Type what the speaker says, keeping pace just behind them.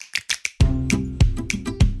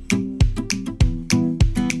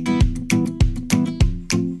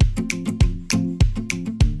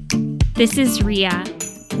This is Ria.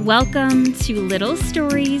 Welcome to Little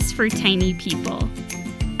Stories for Tiny People.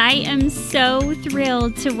 I am so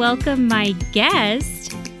thrilled to welcome my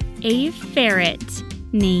guest, a ferret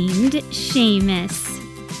named Seamus.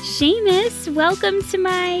 Seamus, welcome to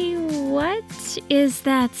my What is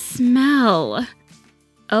that smell?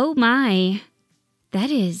 Oh my,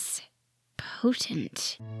 that is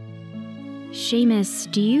potent.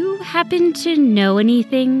 Seamus, do you happen to know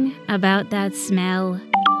anything about that smell?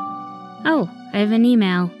 Oh, I have an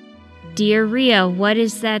email. Dear Ria, what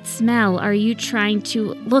is that smell? Are you trying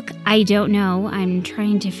to... Look, I don't know. I'm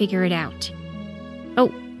trying to figure it out. Oh,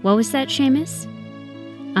 what was that, Seamus?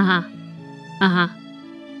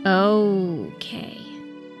 Okay.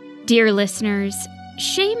 Dear listeners,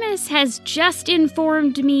 Seamus has just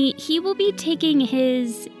informed me he will be taking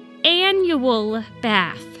his annual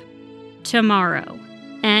bath tomorrow,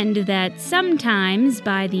 and that sometimes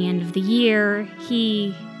by the end of the year,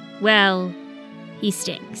 he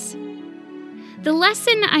stinks. The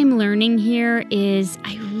lesson I'm learning here is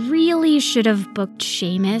I really should have booked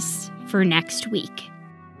Seamus for next week.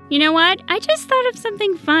 You know what? I just thought of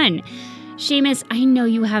something fun. Seamus, I know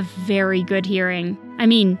you have very good hearing. I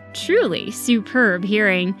mean, truly superb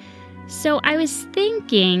hearing. So I was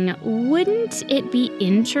thinking, wouldn't it be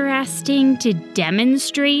interesting to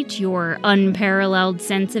demonstrate your unparalleled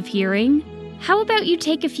sense of hearing? How about you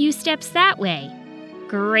take a few steps that way?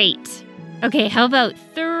 Great. Okay, how about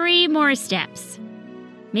 3 more steps?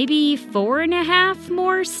 Maybe 4.5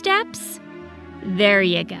 more steps? There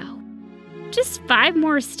you go. Just 5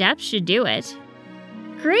 more steps should do it.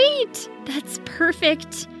 Great! That's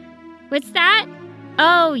perfect. What's that?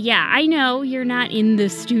 Oh, yeah, I know you're not in the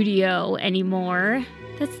studio anymore.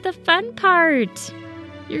 That's the fun part.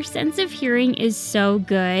 Your sense of hearing is so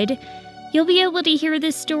good. You'll be able to hear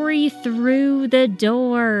the story through the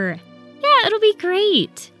door. Yeah, it'll be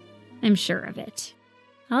great. I'm sure of it.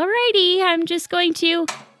 Alrighty, I'm just going to...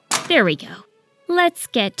 There we go. Let's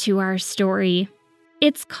get to our story.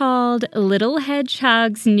 It's called Little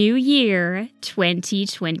Hedgehog's New Year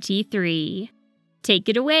 2023. Take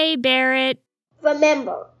it away, Barrett.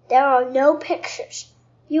 Remember, there are no pictures.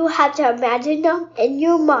 You have to imagine them in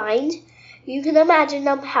your mind. You can imagine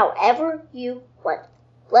them however you want.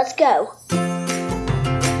 Let's go.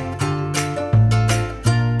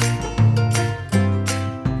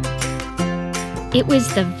 It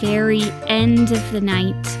was the very end of the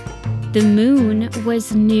night. The moon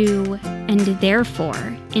was new and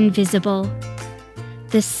therefore invisible.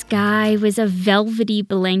 The sky was a velvety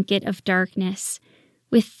blanket of darkness,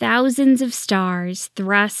 with thousands of stars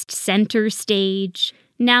thrust center stage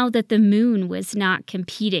now that the moon was not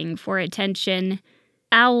competing for attention.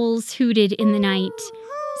 Owls hooted in the night,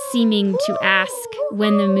 seeming to ask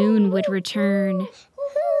when the moon would return.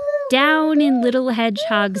 Down in Little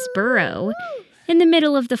Hedgehog's burrow, in the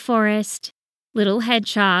middle of the forest, Little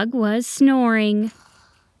Hedgehog was snoring.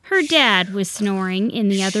 Her dad was snoring in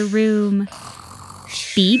the other room.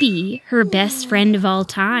 Phoebe, her best friend of all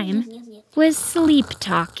time, was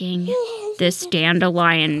sleep-talking. This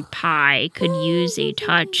dandelion pie could use a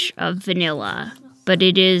touch of vanilla, but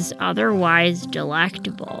it is otherwise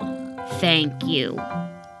delectable. Thank you.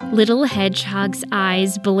 Little Hedgehog's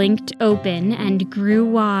eyes blinked open and grew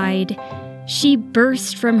wide. She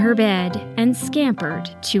burst from her bed and scampered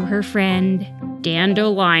to her friend.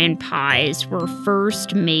 Dandelion pies were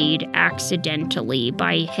first made accidentally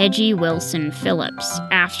by Hedgie Wilson Phillips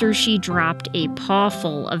after she dropped a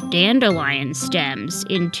pawful of dandelion stems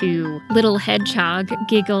into... Little Hedgehog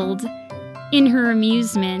giggled. In her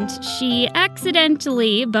amusement, she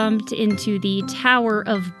accidentally bumped into the tower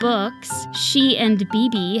of books she and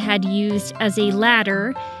Bibi had used as a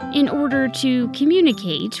ladder in order to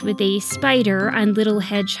communicate with a spider on Little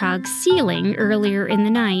Hedgehog's ceiling earlier in the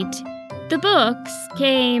night. The books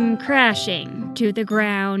came crashing to the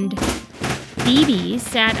ground. Bibi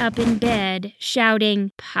sat up in bed,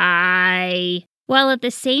 shouting, "Pie!" while at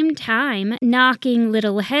the same time knocking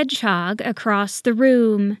Little Hedgehog across the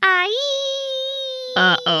room.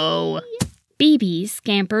 Uh-oh. Bibi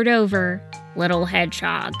scampered over. Little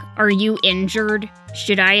Hedgehog, are you injured?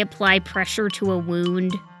 Should I apply pressure to a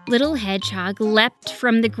wound? Little Hedgehog leapt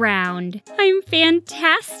from the ground. I'm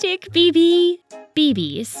fantastic, Bibi.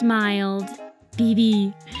 Bibi smiled.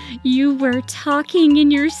 Bibi, you were talking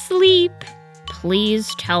in your sleep.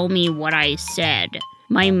 Please tell me what I said.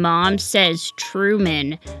 My mom says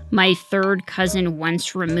Truman, my third cousin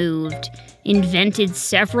once removed, invented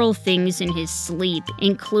several things in his sleep,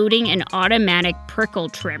 including an automatic prickle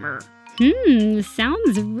trimmer.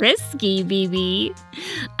 Sounds risky, Bibi.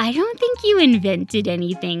 I don't think you invented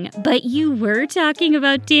anything, but you were talking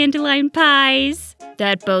about dandelion pies.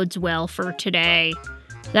 that bodes well for today.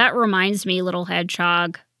 That reminds me, little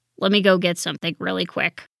Hedgehog. Let me go get something really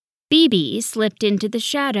quick. BB slipped into the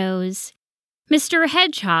shadows. Mr.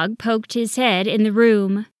 Hedgehog poked his head in the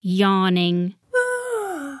room, yawning.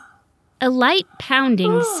 A light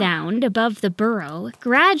pounding sound above the burrow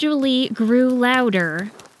gradually grew louder.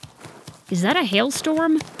 Is that a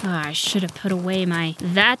hailstorm? I should have put away my...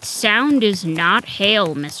 That sound is not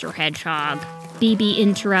hail, Mr. Hedgehog. BB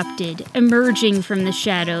interrupted, emerging from the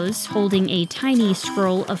shadows, holding a tiny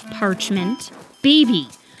scroll of parchment.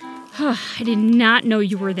 BB! I did not know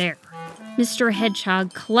you were there. Mr.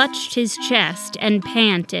 Hedgehog clutched his chest and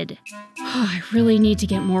panted. I really need to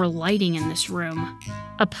get more lighting in this room.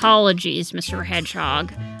 Apologies, Mr.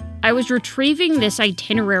 Hedgehog. I was retrieving this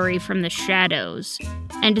itinerary from the shadows,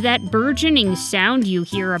 and that burgeoning sound you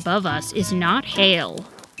hear above us is not hail.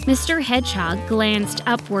 Mr. Hedgehog glanced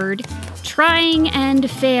upward, trying and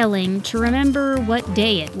failing to remember what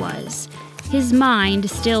day it was, his mind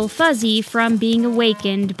still fuzzy from being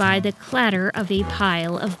awakened by the clatter of a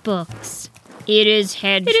pile of books. It is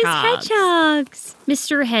hedgehogs. It is hedgehogs!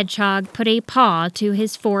 Mr. Hedgehog put a paw to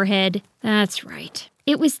his forehead. That's right.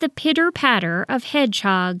 It was the pitter-patter of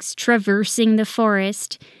hedgehogs traversing the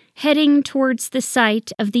forest, heading towards the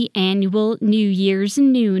site of the annual New Year's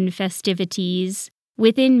noon festivities.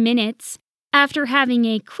 Within minutes, after having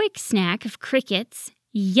a quick snack of crickets,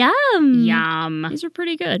 yum! Yum. These are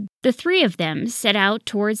pretty good. The three of them set out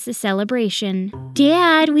towards the celebration.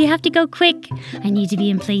 Dad, we have to go quick. I need to be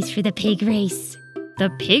in place for the pig race. The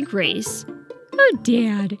pig race? Oh,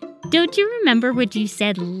 Dad, don't you remember what you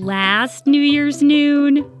said last New Year's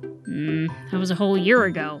noon? That was a whole year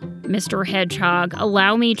ago. Mr. Hedgehog,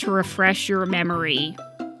 allow me to refresh your memory.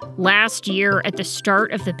 Last year, at the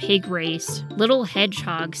start of the pig race, little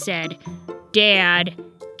Hedgehog said, Dad,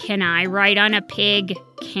 can I ride on a pig?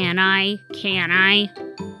 Can I? Can I?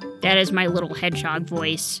 That is my little hedgehog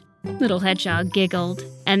voice. Little Hedgehog giggled.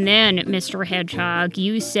 And then, Mr. Hedgehog,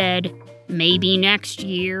 you said, maybe next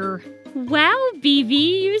year. Wow, BB,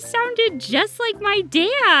 you sounded just like my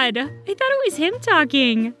dad. I thought it was him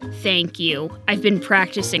talking. Thank you. I've been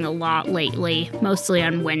practicing a lot lately, mostly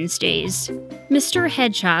on Wednesdays. Mr.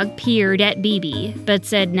 Hedgehog peered at BB, but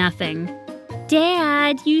said nothing.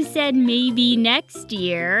 Dad, you said maybe next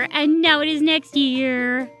year, and now it is next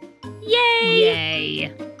year. Yay!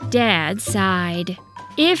 Yay. Dad sighed.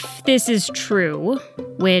 If this is true,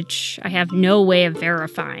 which I have no way of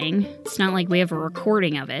verifying, it's not like we have a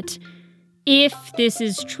recording of it. If this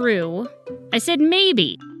is true, I said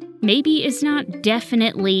maybe. Maybe is not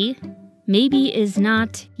definitely. Maybe is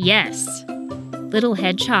not yes. Little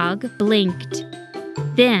Hedgehog blinked.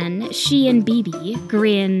 Then she and BB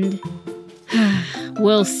grinned.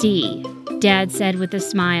 We'll see, Dad said with a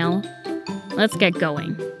smile. Let's get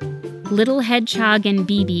going. Little Hedgehog and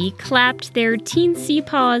BB clapped their teensy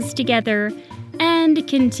paws together and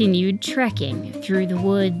continued trekking through the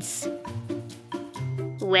woods.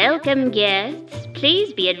 Welcome, guests.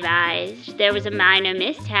 Please be advised there was a minor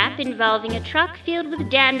mishap involving a truck filled with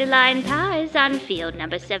dandelion pies on field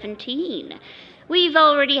number 17. We've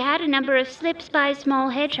already had a number of slips by small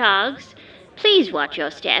hedgehogs. Please watch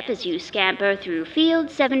your step as you scamper through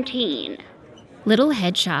field 17. Little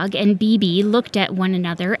Hedgehog and BB looked at one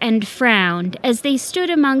another and frowned as they stood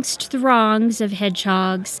amongst throngs of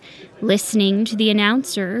hedgehogs, listening to the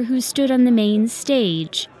announcer who stood on the main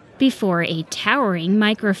stage before a towering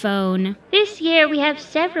microphone. This year we have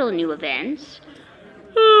several new events.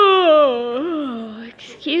 Oh,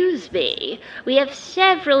 excuse me. We have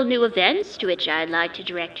several new events to which I'd like to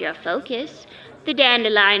direct your focus. The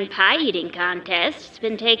dandelion pie eating contest has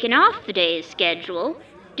been taken off the day's schedule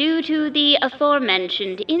due to the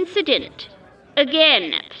aforementioned incident.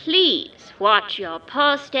 Again, please watch your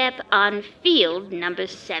paw step on field number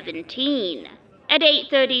 17. At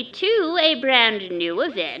 8:32, a brand new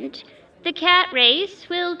event, the cat race,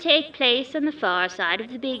 will take place on the far side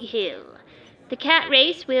of the big hill. The cat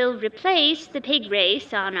race will replace the pig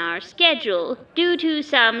race on our schedule due to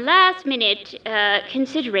some last-minute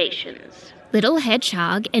considerations. Little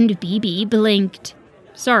Hedgehog and BB blinked.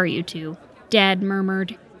 Sorry, you two, Dad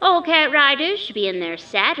murmured. All cat riders should be in their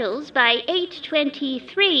saddles by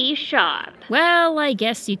 8:23 sharp. Well, I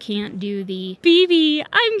guess you can't do the BB,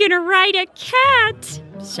 I'm gonna ride a cat.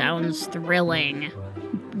 Sounds thrilling.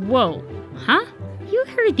 Whoa, huh? You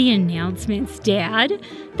heard the announcements, Dad.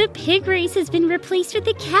 The pig race has been replaced with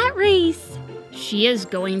the cat race. She is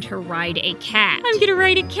going to ride a cat. I'm gonna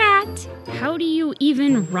ride a cat. How do you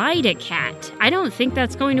even ride a cat? I don't think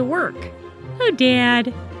that's going to work. Oh,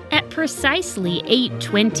 Dad. At precisely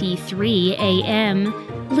 8:23 a.m.,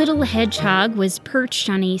 Little Hedgehog was perched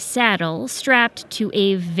on a saddle strapped to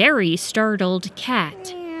a very startled cat.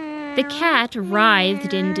 The cat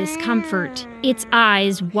writhed in discomfort, its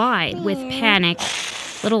eyes wide with panic.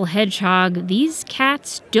 Little Hedgehog, these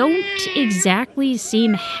cats don't exactly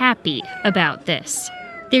seem happy about this.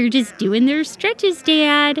 They're just doing their stretches,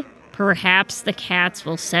 Dad. Perhaps the cats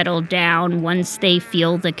will settle down once they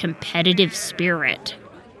feel the competitive spirit.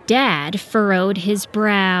 Dad furrowed his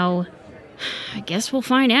brow. I guess we'll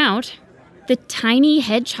find out. The tiny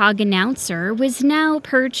hedgehog announcer was now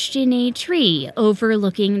perched in a tree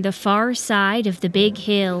overlooking the far side of the big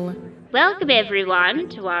hill. Welcome, everyone,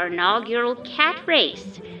 to our inaugural cat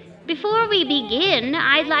race. Before we begin,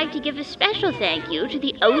 I'd like to give a special thank you to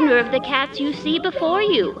the owner of the cats you see before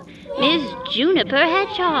you, Ms. Juniper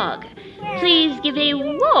Hedgehog. Please give a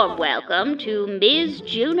warm welcome to Ms.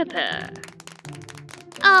 Juniper.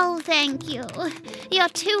 Oh, thank you. You're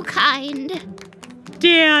too kind.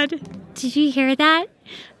 Dad, did you hear that?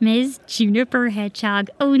 Ms. Juniper Hedgehog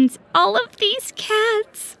owns all of these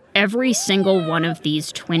cats. Every single one of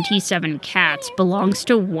these 27 cats belongs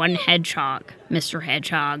to one hedgehog, Mr.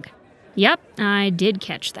 Hedgehog. Yep, I did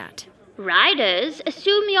catch that. Riders,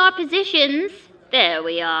 assume your positions. There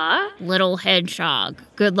we are. Little Hedgehog,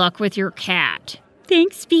 good luck with your cat.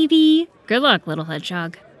 Thanks, BB. Good luck, Little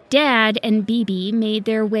Hedgehog. Dad and BB made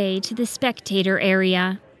their way to the spectator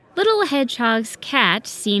area. Little Hedgehog's cat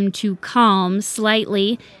seemed to calm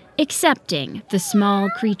slightly, accepting the small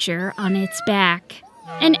creature on its back.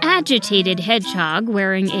 An agitated hedgehog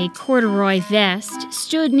wearing a corduroy vest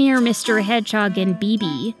stood near Mr. Hedgehog and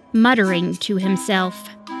BB, muttering to himself,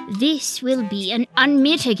 This will be an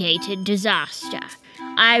unmitigated disaster.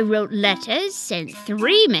 I wrote letters, sent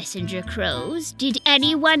 3 messenger crows. Did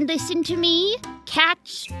anyone listen to me?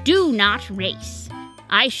 Cats do not race.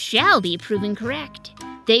 I shall be proven correct.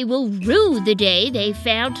 They will rue the day they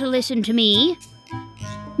failed to listen to me.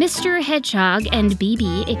 Mr. Hedgehog and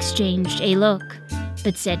BB exchanged a look,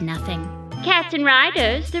 but said nothing. Cats and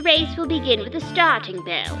riders, the race will begin with a starting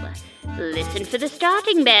bell. Listen for the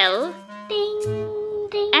starting bell. Ding,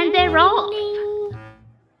 ding, and they're off. ding.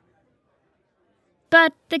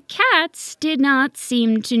 But the cats did not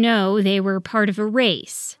seem to know they were part of a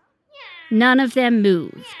race. None of them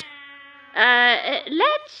moved.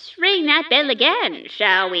 Let's ring that bell again,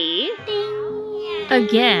 shall we?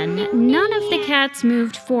 Again, none of the cats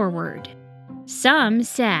moved forward. Some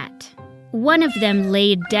sat. One of them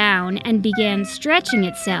laid down and began stretching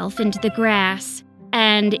itself into the grass,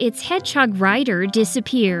 and its hedgehog rider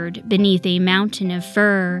disappeared beneath a mountain of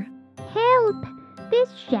fur. Help! This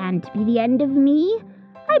shan't be the end of me.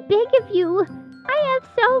 I beg of you. I have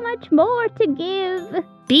so much more to give.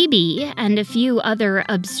 BB and a few other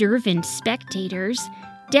observant spectators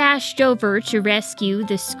dashed over to rescue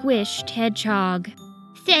the squished hedgehog.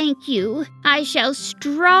 Thank you. I shall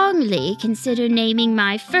strongly consider naming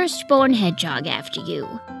my firstborn hedgehog after you,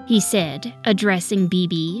 he said, addressing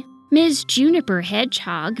BB. Ms. Juniper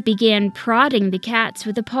Hedgehog began prodding the cats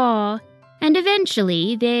with a paw, and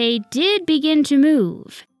eventually they did begin to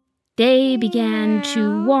move. They began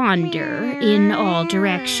to wander in all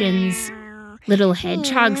directions. Little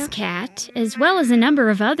Hedgehog's cat, as well as a number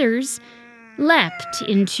of others, leapt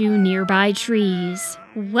into nearby trees.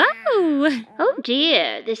 Whoa! Oh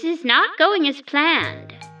dear, this is not going as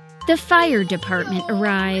planned. The fire department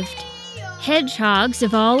arrived. Hedgehogs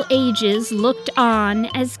of all ages looked on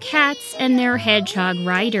as cats and their hedgehog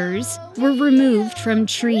riders were removed from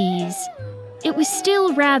trees. It was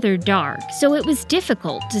still rather dark, so it was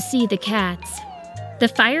difficult to see the cats. The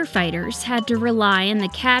firefighters had to rely on the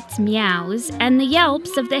cats' meows and the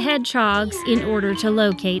yelps of the hedgehogs in order to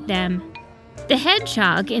locate them. The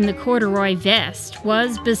hedgehog in the corduroy vest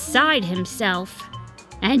was beside himself.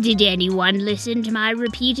 And did anyone listen to my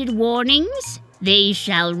repeated warnings? They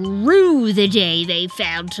shall rue the day they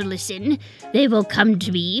failed to listen. They will come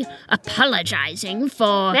to me, apologizing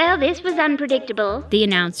for... Well, this was unpredictable, the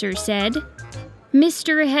announcer said.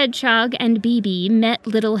 Mr. Hedgehog and BB met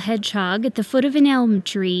Little Hedgehog at the foot of an elm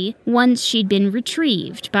tree once she'd been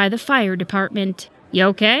retrieved by the fire department. You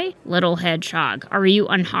okay, Little Hedgehog? Are you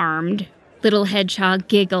unharmed? Little Hedgehog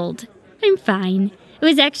giggled. I'm fine. It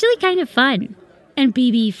was actually kind of fun. And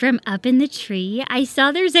BB, from up in the tree, I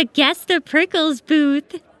saw there's a Guess the Prickles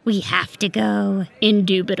booth. We have to go.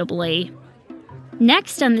 Indubitably.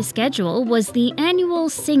 Next on the schedule was the annual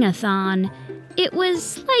sing-a-thon. It was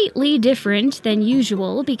slightly different than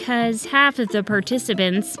usual because half of the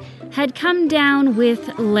participants had come down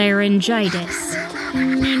with laryngitis.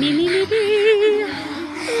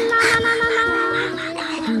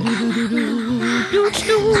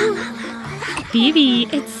 Phoebe,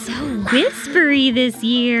 it's so whispery this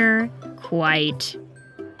year. Quite.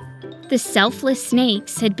 The selfless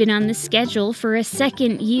snakes had been on the schedule for a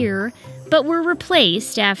second year, but were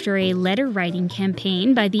replaced after a letter-writing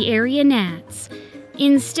campaign by the area gnats.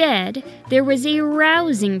 Instead, there was a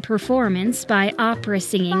rousing performance by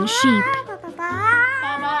opera-singing sheep.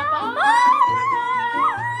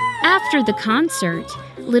 After the concert,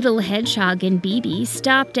 Little Hedgehog and Bibi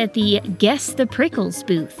stopped at the Guess the Prickles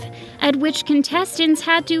booth, at which contestants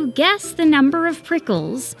had to guess the number of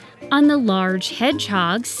prickles on the large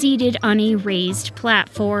hedgehog seated on a raised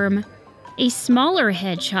platform. A smaller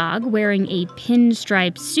hedgehog wearing a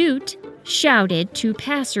pinstripe suit shouted to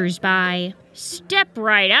passers-by, "Step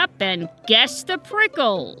right up and guess the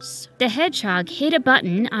prickles." The hedgehog hit a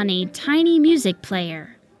button on a tiny music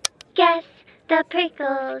player. Guess the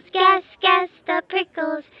prickles, guess the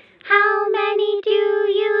prickles. How many do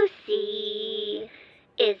you see?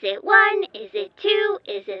 Is it 1? Is it 2?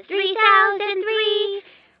 Is it 3,003?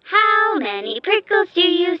 How many prickles do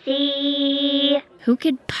you see? Who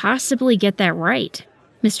could possibly get that right?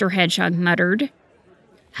 Mr. Hedgehog muttered.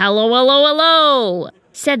 "Hello, hello, hello,"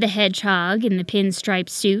 said the hedgehog in the pinstripe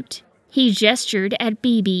suit. He gestured at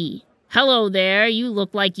Bibi. "Hello there, you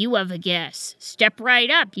look like you have a guess. Step right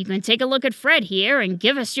up, you can take a look at Fred here and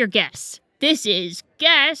give us your guess. This is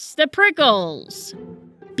Guess the Prickles."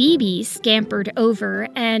 Bibi scampered over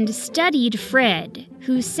and studied Fred,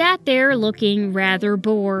 who sat there looking rather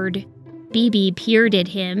bored. Bibi peered at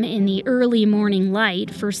him in the early morning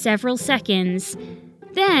light for several seconds,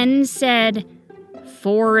 then said,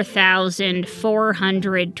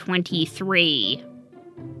 4,423.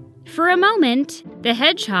 For a moment, the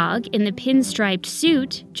hedgehog in the pinstriped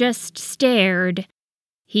suit just stared.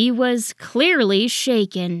 He was clearly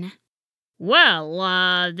shaken.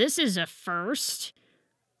 "Well, this is a first.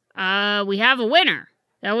 We have a winner.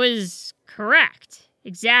 That was correct.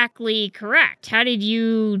 Exactly correct. How did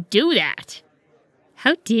you do that?"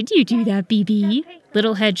 "How did you do that, Bibi?"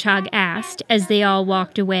 Little Hedgehog asked as they all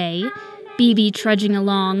walked away, Bibi trudging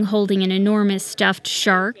along holding an enormous stuffed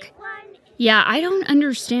shark. "Yeah, I don't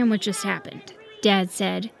understand what just happened," Dad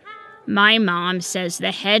said. "My mom says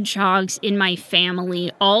the hedgehogs in my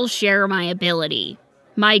family all share my ability.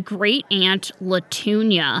 My great-aunt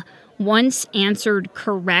Latunia once answered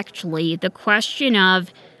correctly the question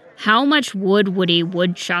of how much wood would a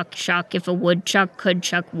woodchuck chuck if a woodchuck could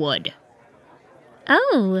chuck wood."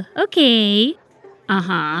 "Oh, okay."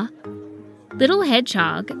 Uh-huh. Little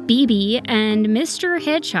Hedgehog, Bibi, and Mr.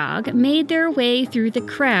 Hedgehog made their way through the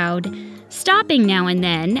crowd, stopping now and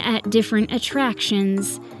then at different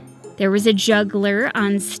attractions. There was a juggler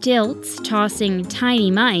on stilts tossing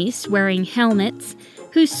tiny mice wearing helmets,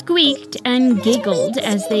 who squeaked and giggled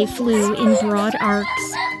as they flew in broad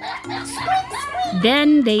arcs.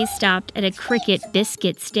 Then they stopped at a cricket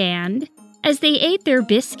biscuit stand. As they ate their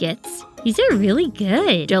biscuits, these are really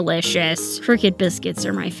good. Delicious. Cricket biscuits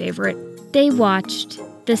are my favorite. They watched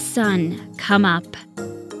the sun come up.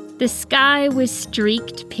 The sky was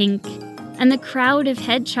streaked pink, and the crowd of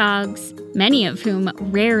hedgehogs, many of whom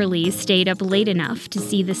rarely stayed up late enough to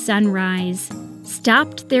see the sunrise,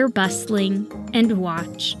 stopped their bustling and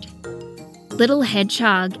watched. Little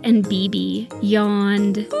Hedgehog and Bibi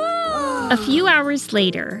yawned. A few hours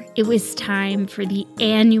later, it was time for the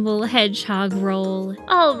annual hedgehog roll.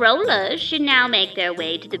 All rollers should now make their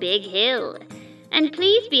way to the big hill. And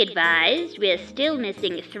please be advised, we're still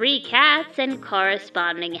missing 3 cats and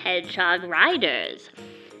corresponding hedgehog riders.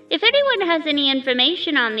 If anyone has any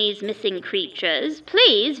information on these missing creatures,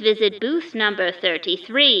 please visit booth number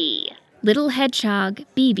 33. Little Hedgehog,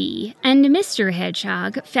 Bibi, and Mr.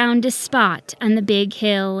 Hedgehog found a spot on the big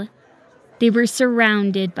hill. They were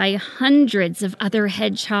surrounded by hundreds of other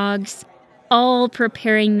hedgehogs, all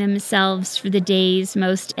preparing themselves for the day's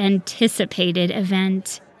most anticipated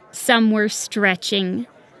event. Some were stretching.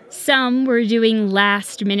 Some were doing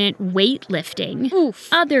last-minute weightlifting. Oof.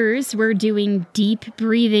 Others were doing deep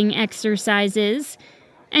breathing exercises.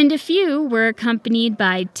 And a few were accompanied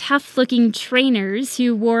by tough-looking trainers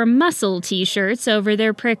who wore muscle t-shirts over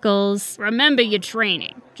their prickles. Remember your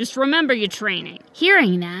training. Just remember your training.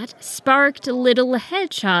 Hearing that sparked Little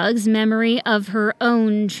Hedgehog's memory of her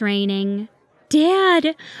own training.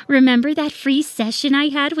 Dad, remember that free session I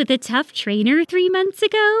had with a tough trainer 3 months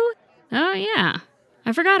ago? Oh, yeah.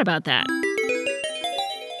 I forgot about that.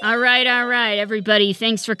 All right, everybody.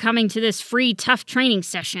 Thanks for coming to this free tough training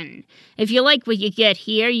session. If you like what you get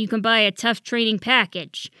here, you can buy a tough training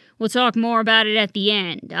package. We'll talk more about it at the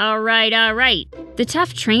end. All right. The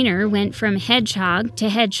tough trainer went from hedgehog to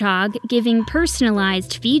hedgehog, giving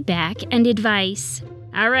personalized feedback and advice.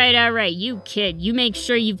 All right, you kid. You make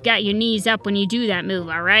sure you've got your knees up when you do that move,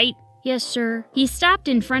 all right? Yes, sir. He stopped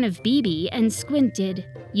in front of BB and squinted.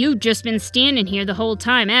 You've just been standing here the whole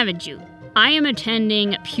time, haven't you? I am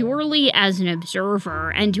attending purely as an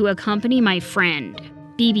observer and to accompany my friend,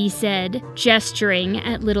 BB said, gesturing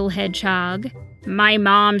at Little Hedgehog. My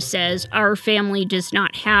mom says our family does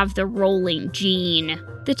not have the rolling gene.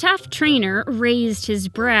 The tough trainer raised his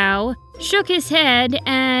brow, shook his head,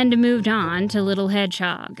 and moved on to Little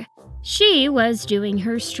Hedgehog. She was doing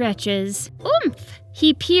her stretches. Oomph!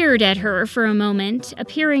 He peered at her for a moment,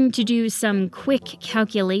 appearing to do some quick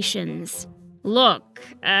calculations. Look,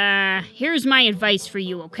 here's my advice for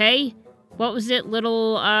you, okay? What was it,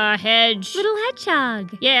 Little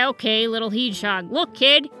Hedgehog. Yeah, okay, Little Hedgehog. Look,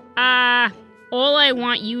 kid, all I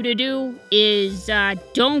want you to do is,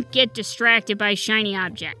 don't get distracted by shiny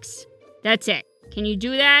objects. That's it. Can you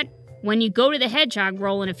do that? When you go to the Hedgehog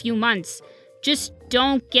Roll in a few months, just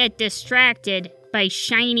don't get distracted by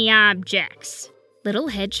shiny objects. Little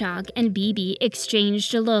Hedgehog and BB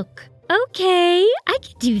exchanged a look. Okay, I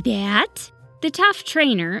can do that. The tough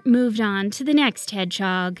trainer moved on to the next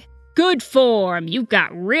hedgehog. Good form. You've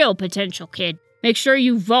got real potential, kid. Make sure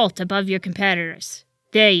you vault above your competitors.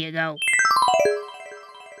 There you go.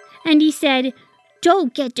 And he said,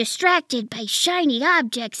 don't get distracted by shiny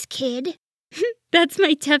objects, kid. That's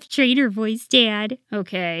my tough trainer voice, Dad.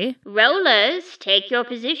 Okay. Rollers, take your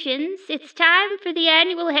positions. It's time for the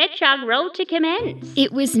annual Hedgehog Roll to commence.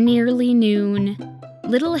 It was nearly noon.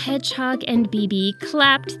 Little Hedgehog and BB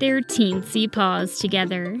clapped their teensy paws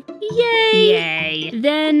together. Yay!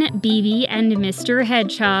 Then BB and Mr.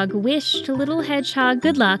 Hedgehog wished Little Hedgehog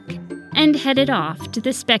good luck and headed off to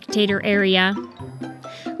the spectator area.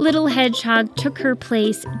 Little Hedgehog took her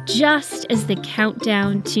place just as the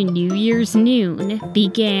countdown to New Year's noon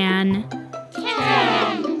began.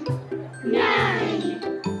 10,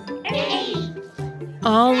 9, 8.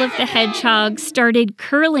 All of the hedgehogs started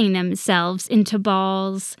curling themselves into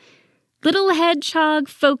balls. Little Hedgehog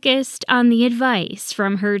focused on the advice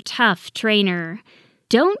from her tough trainer.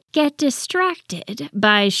 Don't get distracted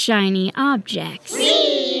by shiny objects.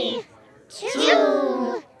 3,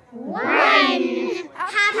 2, 1.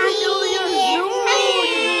 Happy New Year!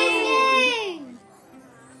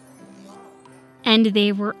 And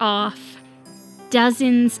they were off.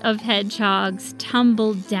 Dozens of hedgehogs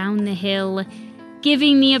tumbled down the hill,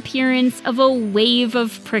 giving the appearance of a wave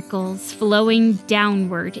of prickles flowing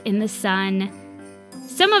downward in the sun.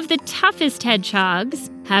 Some of the toughest hedgehogs,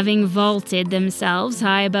 having vaulted themselves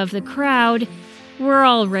high above the crowd, were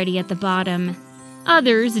already at the bottom.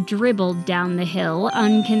 Others dribbled down the hill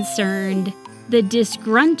unconcerned. The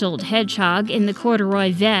disgruntled hedgehog in the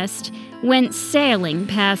corduroy vest went sailing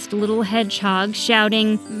past Little Hedgehog,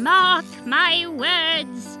 shouting, Mark my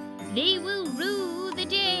words, they will rue the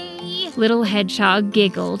day. Little Hedgehog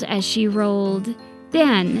giggled as she rolled.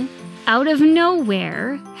 Then, out of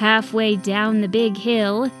nowhere, halfway down the big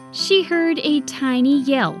hill, she heard a tiny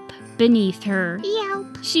yelp beneath her.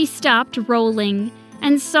 Yelp. She stopped rolling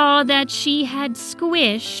and saw that she had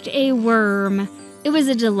squished a worm. It was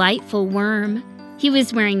a delightful worm. He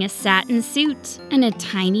was wearing a satin suit and a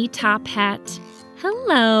tiny top hat.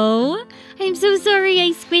 Hello. I'm so sorry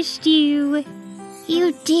I squished you.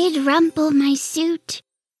 You did rumple my suit,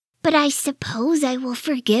 but I suppose I will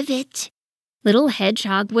forgive it. Little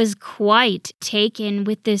Hedgehog was quite taken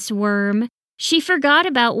with this worm. She forgot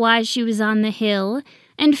about why she was on the hill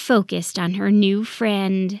and focused on her new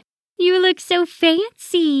friend. You look so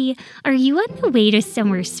fancy. Are you on the way to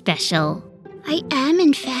somewhere special? I am,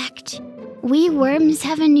 in fact. We worms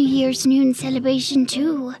have a New Year's noon celebration,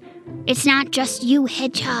 too. It's not just you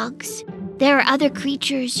hedgehogs. There are other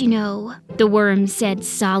creatures, you know, the worm said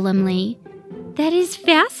solemnly. That is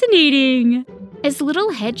fascinating. As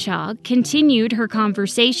Little Hedgehog continued her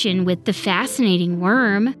conversation with the fascinating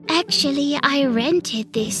worm. Actually, I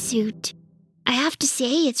rented this suit. I have to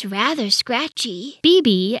say it's rather scratchy.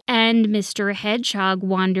 BB and Mr. Hedgehog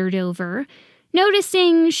wandered over,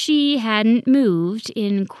 noticing she hadn't moved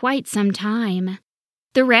in quite some time.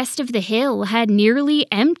 The rest of the hill had nearly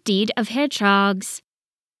emptied of hedgehogs.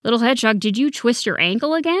 Little Hedgehog, did you twist your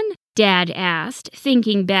ankle again? Dad asked,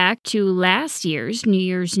 thinking back to last year's New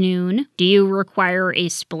Year's noon. Do you require a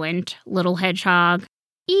splint, Little Hedgehog?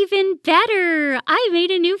 Even better! I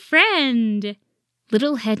made a new friend!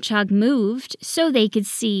 Little Hedgehog moved so they could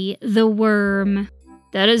see the worm.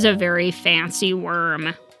 That is a very fancy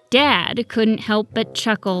worm. Dad couldn't help but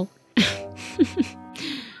chuckle.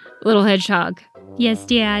 Little Hedgehog. Yes,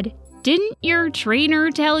 Dad. Didn't your trainer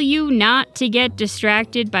tell you not to get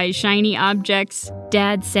distracted by shiny objects?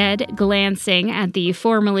 Dad said, glancing at the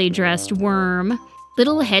formally dressed worm.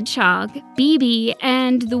 Little Hedgehog, Bibi,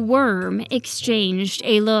 and the worm exchanged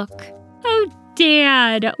a look. Oh,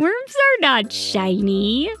 Dad, worms are not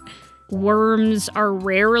shiny. Worms are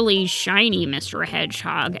rarely shiny, Mr.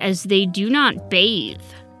 Hedgehog, as they do not bathe.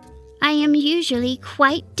 I am usually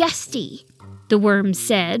quite dusty, the worm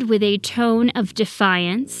said with a tone of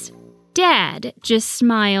defiance. Dad just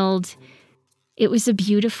smiled. It was a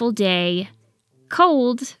beautiful day.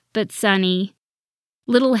 Cold, but sunny.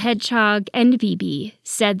 Little Hedgehog and Bibi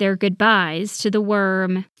said their goodbyes to the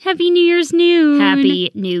worm. Happy New Year's noon!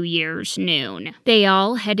 Happy New Year's noon. They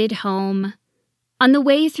all headed home. On the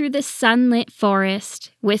way through the sunlit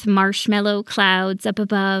forest, with marshmallow clouds up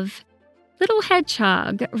above, Little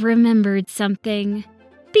Hedgehog remembered something.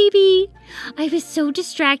 Bibi, I was so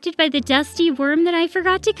distracted by the dusty worm that I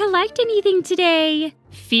forgot to collect anything today.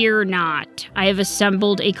 Fear not, I have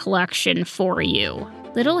assembled a collection for you.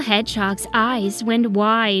 Little Hedgehog's eyes went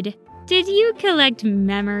wide. Did you collect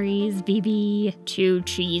memories, Bibi? Too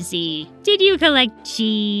cheesy. Did you collect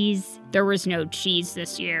cheese? There was no cheese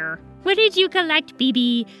this year. What did you collect,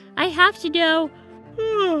 Bibi? I have to know.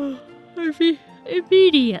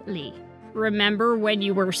 Immediately. Remember when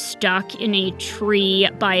you were stuck in a tree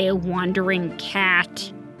by a wandering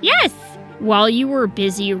cat? Yes! While you were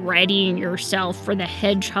busy readying yourself for the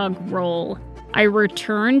hedgehog role, I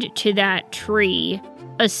returned to that tree,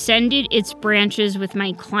 ascended its branches with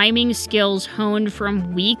my climbing skills honed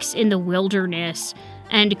from weeks in the wilderness,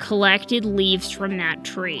 and collected leaves from that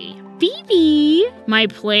tree. Bibi! My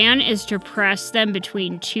plan is to press them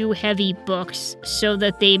between two heavy books so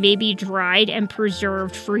that they may be dried and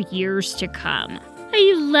preserved for years to come.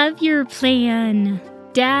 I love your plan.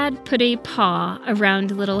 Dad put a paw around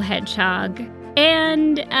Little Hedgehog,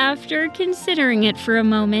 and after considering it for a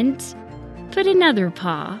moment, put another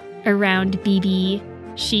paw around Bibi.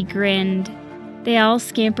 She grinned. They all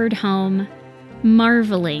scampered home,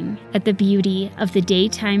 marveling at the beauty of the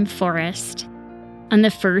daytime forest on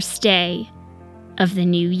the first day of the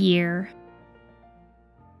new year.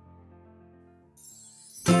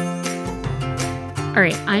 All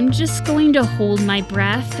right, I'm just going to hold my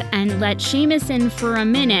breath and let Seamus in for a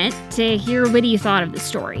minute to hear what he thought of the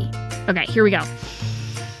story. Okay, here we go.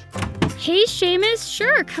 Hey, Seamus,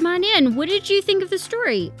 sure, come on in. What did you think of the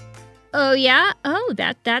story? Oh, yeah? Oh,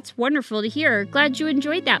 that's wonderful to hear. Glad you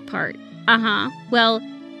enjoyed that part. Uh-huh. Well,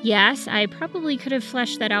 yes, I probably could have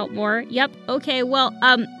fleshed that out more. Yep. Okay, well,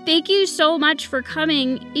 thank you so much for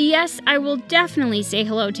coming. Yes, I will definitely say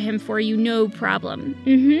hello to him for you, no problem.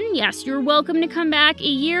 Yes, you're welcome to come back a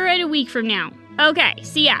year and a week from now. Okay,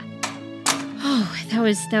 see ya. Oh, that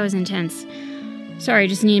was intense. Sorry,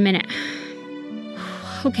 just need a minute.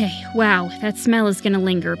 Okay, wow, that smell is gonna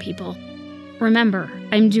linger, people. Remember,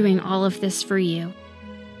 I'm doing all of this for you.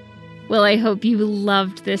 Well, I hope you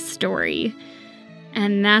loved this story.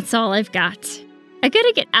 And that's all I've got. I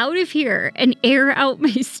gotta get out of here and air out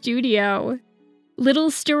my studio.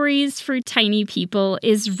 Little Stories for Tiny People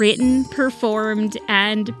is written, performed,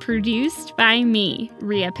 and produced by me,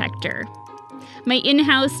 Rhea Pector. My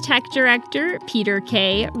in-house tech director, Peter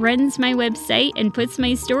Kay, runs my website and puts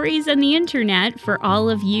my stories on the internet for all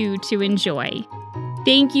of you to enjoy.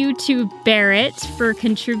 Thank you to Barrett for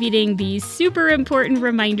contributing the super important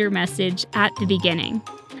reminder message at the beginning.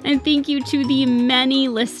 And thank you to the many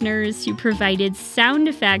listeners who provided sound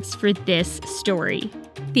effects for this story.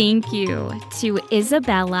 Thank you to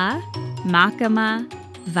Isabella, Makama,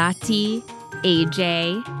 Vati,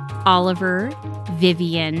 AJ, Oliver,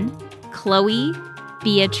 Vivian, Chloe,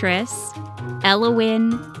 Beatrice,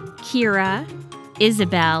 Elowin, Kira,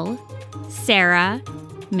 Isabel, Sarah,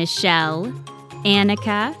 Michelle,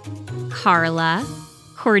 Annika, Carla,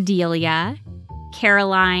 Cordelia,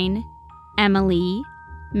 Caroline, Emily,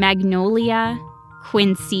 Magnolia,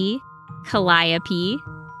 Quincy, Calliope,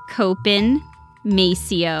 Copin,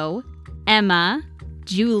 Maceo, Emma,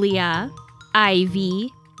 Julia,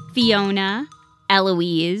 Ivy, Fiona,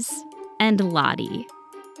 Eloise, and Lottie.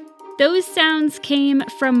 Those sounds came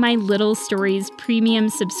from my Little Stories premium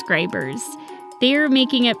subscribers. They are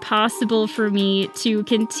making it possible for me to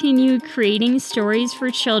continue creating stories for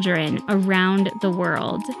children around the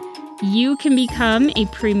world. You can become a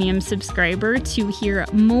premium subscriber to hear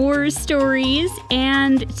more stories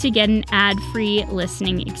and to get an ad-free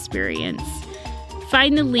listening experience.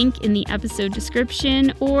 Find the link in the episode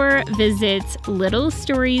description or visit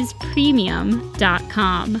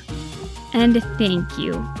littlestoriespremium.com. And thank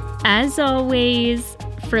you, as always,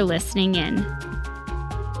 for listening in.